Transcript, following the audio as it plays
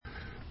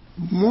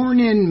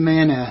Morning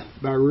Manna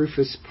by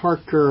Rufus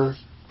Parker,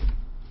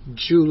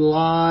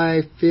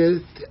 July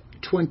 5th,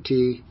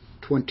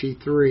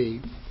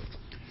 2023.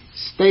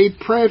 Stay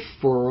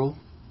prayerful,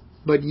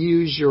 but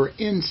use your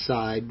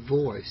inside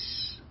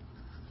voice.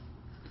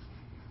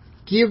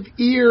 Give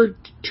ear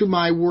to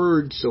my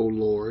words, O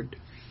Lord.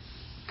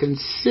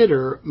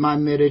 Consider my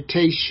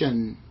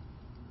meditation.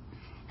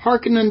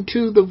 Hearken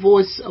unto the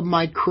voice of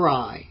my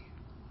cry,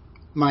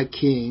 my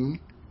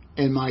King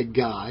and my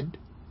God.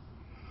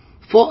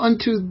 For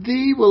unto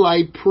thee will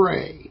I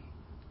pray.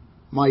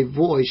 My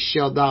voice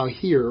shalt thou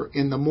hear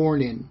in the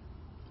morning,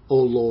 O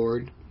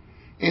Lord.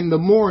 In the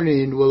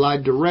morning will I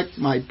direct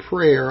my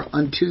prayer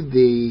unto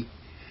thee,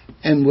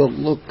 and will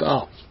look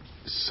up.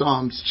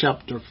 Psalms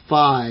chapter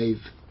 5,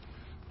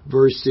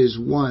 verses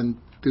 1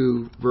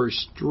 through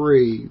verse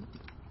 3.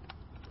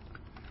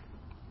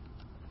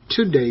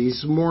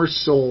 Today's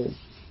morsel.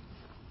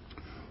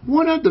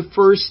 One of the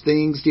first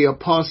things the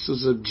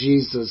apostles of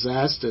Jesus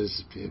asked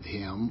of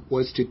him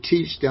was to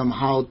teach them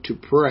how to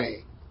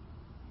pray.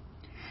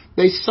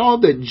 They saw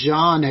that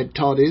John had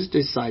taught his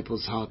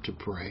disciples how to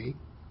pray.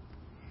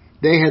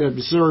 They had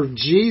observed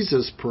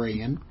Jesus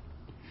praying,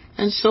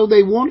 and so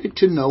they wanted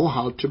to know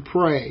how to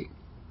pray.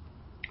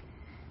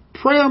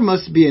 Prayer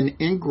must be an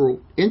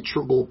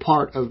integral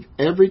part of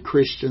every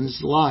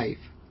Christian's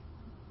life.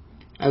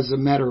 As a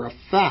matter of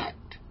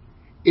fact,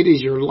 it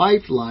is your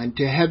lifeline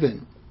to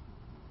heaven.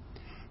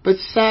 But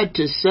sad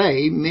to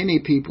say, many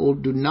people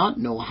do not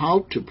know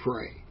how to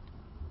pray.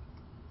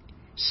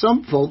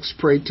 Some folks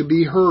pray to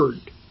be heard,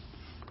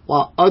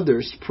 while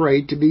others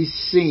pray to be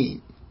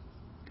seen.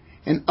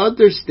 And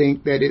others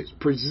think that it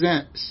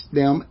presents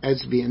them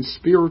as being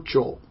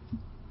spiritual.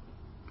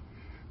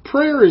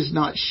 Prayer is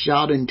not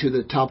shouting to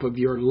the top of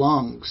your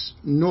lungs,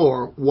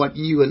 nor what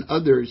you and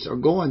others are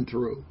going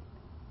through.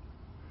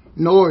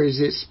 Nor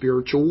is it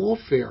spiritual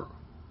warfare.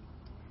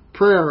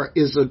 Prayer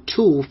is a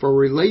tool for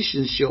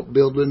relationship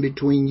building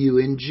between you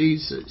and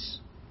Jesus.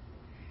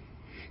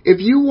 If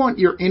you want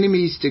your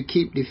enemies to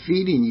keep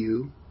defeating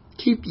you,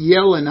 keep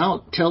yelling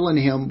out, telling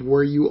him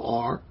where you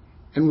are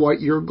and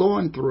what you're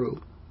going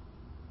through.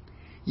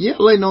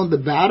 Yelling on the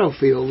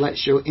battlefield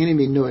lets your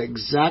enemy know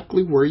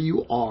exactly where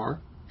you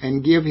are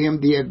and give him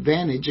the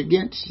advantage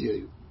against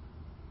you,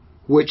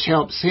 which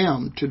helps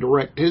him to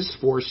direct his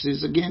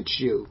forces against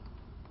you.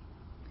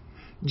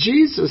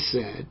 Jesus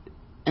said,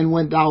 "And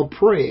when thou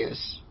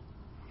prayest,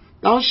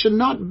 thou shalt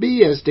not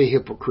be as the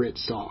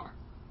hypocrites are,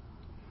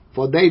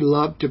 for they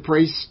love to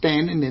pray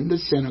standing in the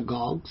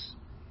synagogues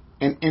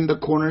and in the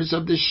corners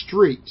of the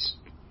streets,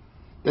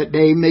 that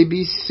they may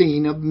be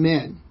seen of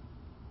men.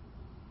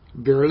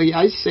 Verily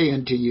I say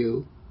unto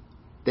you,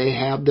 they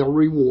have their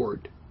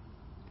reward.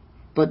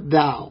 But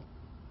thou,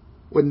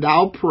 when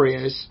thou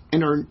prayest,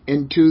 enter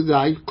into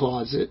thy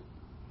closet,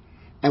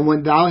 and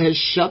when thou hast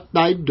shut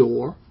thy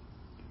door,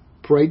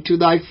 pray to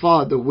thy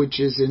Father which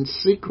is in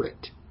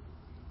secret,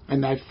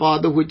 and thy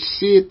Father which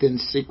seeth in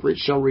secret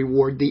shall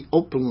reward thee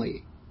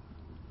openly.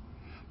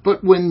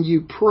 But when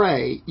you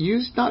pray,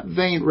 use not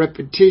vain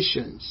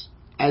repetitions,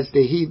 as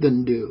the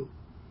heathen do,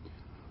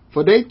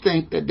 for they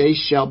think that they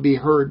shall be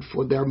heard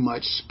for their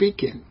much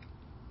speaking.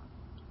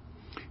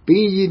 Be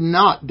ye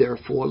not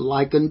therefore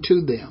like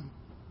unto them,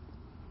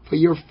 for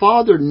your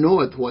Father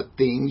knoweth what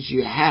things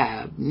you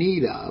have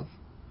need of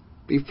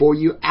before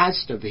you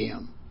ask of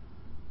him.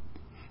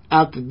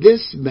 After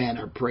this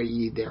manner pray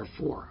ye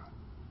therefore,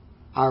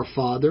 Our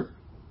Father,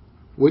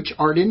 which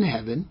art in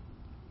heaven,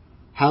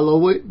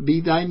 hallowed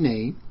be thy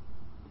name.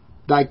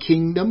 Thy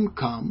kingdom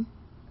come.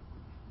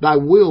 Thy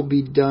will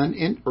be done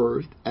in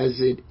earth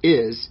as it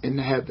is in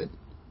heaven.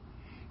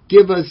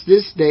 Give us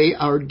this day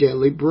our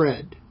daily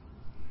bread,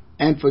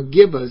 and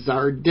forgive us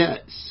our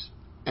debts,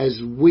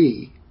 as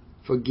we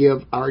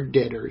forgive our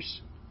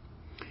debtors.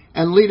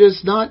 And lead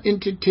us not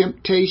into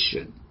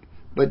temptation,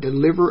 but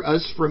deliver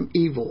us from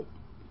evil.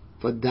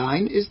 For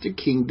thine is the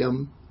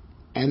kingdom,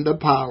 and the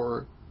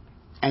power,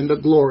 and the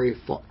glory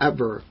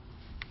forever.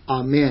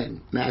 Amen.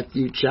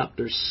 Matthew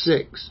chapter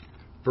 6,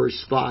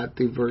 verse 5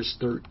 through verse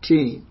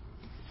 13.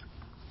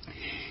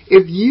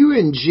 If you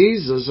and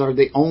Jesus are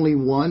the only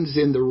ones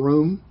in the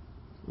room,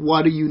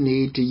 why do you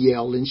need to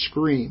yell and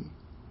scream?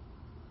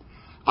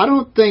 I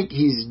don't think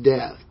he's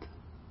deaf.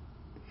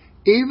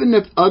 Even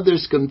if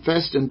others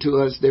confess unto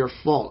us their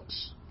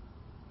faults,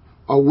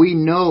 or we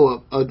know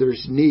of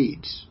others'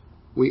 needs,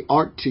 we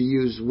ought to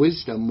use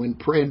wisdom when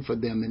praying for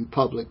them in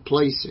public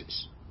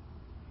places.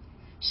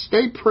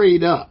 Stay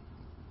prayed up,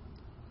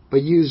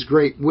 but use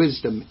great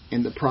wisdom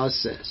in the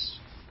process.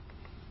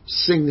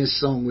 Sing this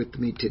song with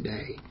me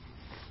today.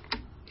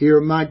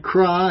 Hear my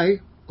cry,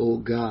 O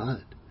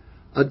God.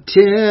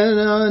 Attend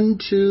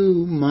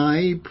unto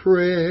my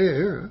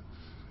prayer.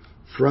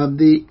 From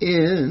the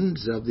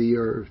ends of the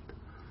earth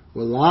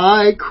will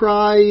I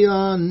cry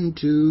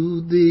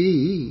unto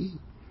thee.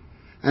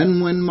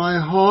 And when my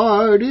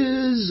heart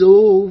is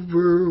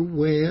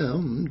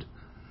overwhelmed,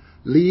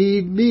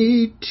 lead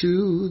me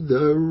to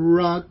the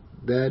rock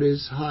that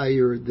is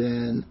higher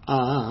than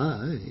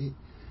I.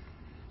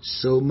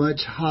 so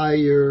much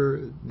higher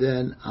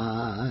than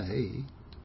I.